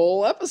have. a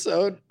whole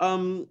episode.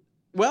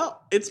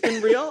 Well, it's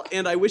been real,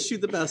 and I wish you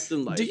the best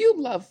in life. Do you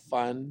love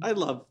fun? I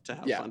love to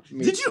have fun.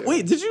 me Did you too.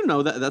 wait? Did you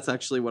know that that's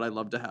actually what I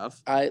love to have?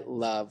 I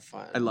love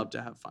fun. I love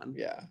to have fun.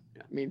 Yeah,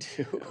 me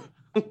too.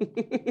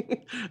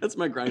 That's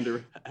my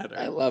grinder header.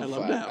 I love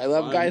fun. to have I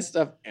love fun. guy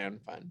stuff and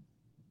fun.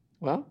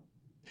 Well,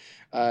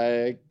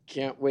 I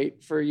can't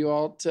wait for you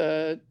all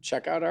to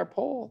check out our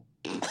poll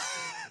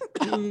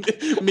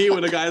Me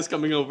when a guy's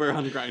coming over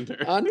on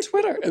Grindr. on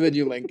Twitter, and then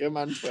you link him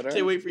on Twitter.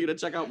 Can't wait for you to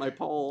check out my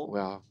poll.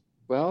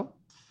 Well,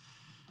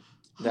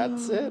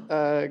 that's it.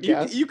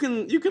 You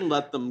can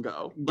let them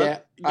go.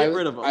 Get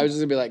rid of them. I was just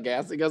gonna be like,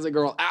 Gassy Gusset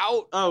Girl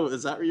out, Oh,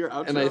 is that your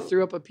outro? and I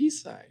threw up a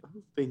peace sign.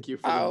 Thank you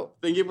Out.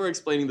 thank you for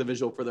explaining the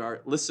visual for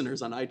our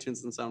listeners on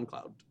iTunes and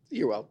SoundCloud.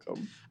 You're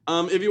welcome.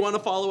 If you want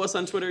to follow us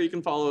on Twitter, you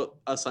can follow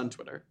us on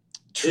Twitter.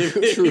 True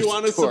If you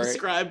want to story.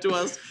 subscribe to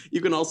us,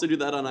 you can also do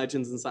that on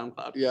iTunes and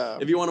SoundCloud. Yeah.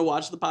 If you want to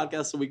watch the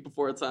podcast a week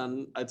before it's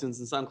on iTunes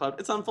and SoundCloud,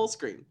 it's on full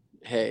screen.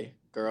 Hey,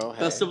 girl.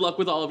 Hey. Best of luck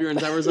with all of your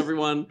endeavors,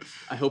 everyone.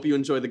 I hope you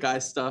enjoy the guy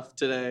stuff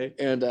today.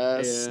 And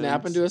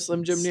snap into a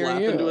Slim Jim near you.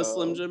 Slap into a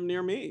Slim Jim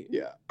near me.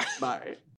 Yeah. Bye.